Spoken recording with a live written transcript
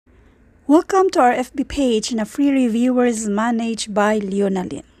Welcome to our FB page na free reviewers managed by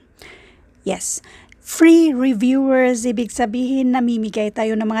Leonalyn. Yes, free reviewers, ibig sabihin namimigay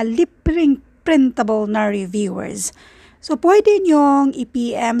tayo ng mga libreng printable na reviewers. So, pwede nyong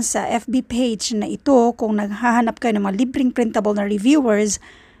i-PM sa FB page na ito kung naghahanap kayo ng mga libreng printable na reviewers,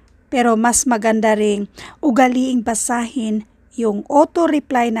 pero mas maganda ring ugaliing basahin yung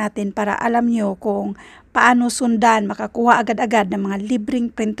auto-reply natin para alam nyo kung paano sundan, makakuha agad-agad ng mga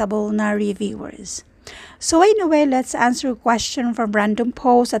libreng printable na reviewers. So anyway, let's answer a question from random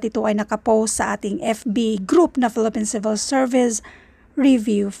post at ito ay nakapost sa ating FB group na Philippine Civil Service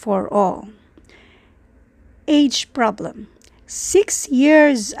Review for All. Age problem. 6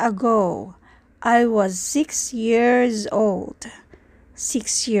 years ago, I was 6 years old.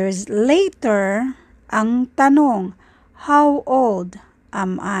 6 years later, ang tanong, how old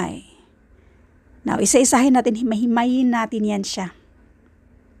am I? Now, isa-isahin natin, himahimayin natin yan siya.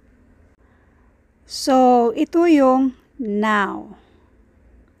 So, ito yung now.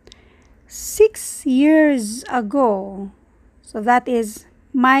 6 years ago, so that is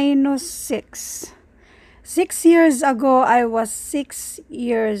minus 6. 6 years ago, I was 6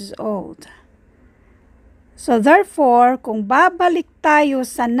 years old. So, therefore, kung babalik tayo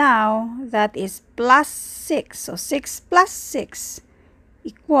sa now, that is plus 6. So, 6 plus 6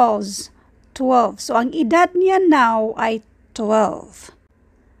 equals 12. So, ang edad niya now ay 12.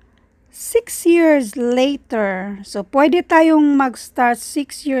 6 years later, so pwede tayong mag-start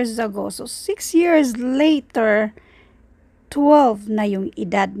 6 years ago. So, 6 years later, 12 na yung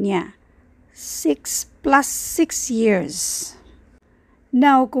edad niya. 6 plus 6 years.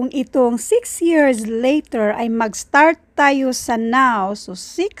 Now, kung itong 6 years later ay mag-start tayo sa now, so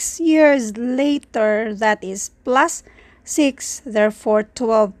 6 years later, that is plus 6, therefore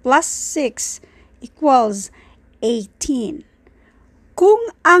 12 plus 6 equals 18.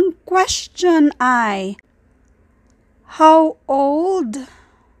 Kung ang question ay, how old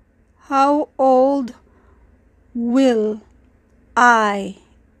will I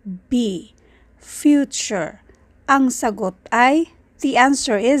be? Future. Ang sagot ay, the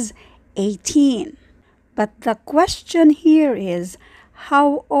answer is 18. But the question here is,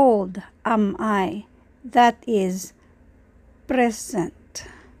 how old am I? That is present.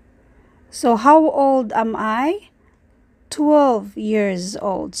 So, how old am I? 12 years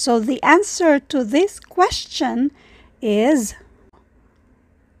old. So, the answer to this question is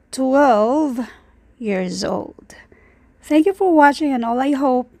 12 years old. Thank you for watching and all I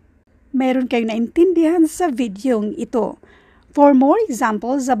hope meron kayong naintindihan sa videong ito. For more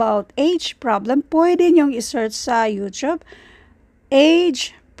examples about age problem, pwede niyong i-search sa YouTube.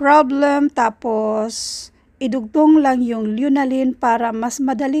 Age problem, tapos idugtong lang yung Leonalyn para mas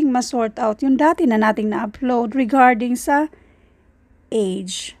madaling ma-sort out yung dati na nating na-upload regarding sa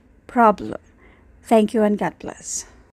age problem. Thank you and God bless.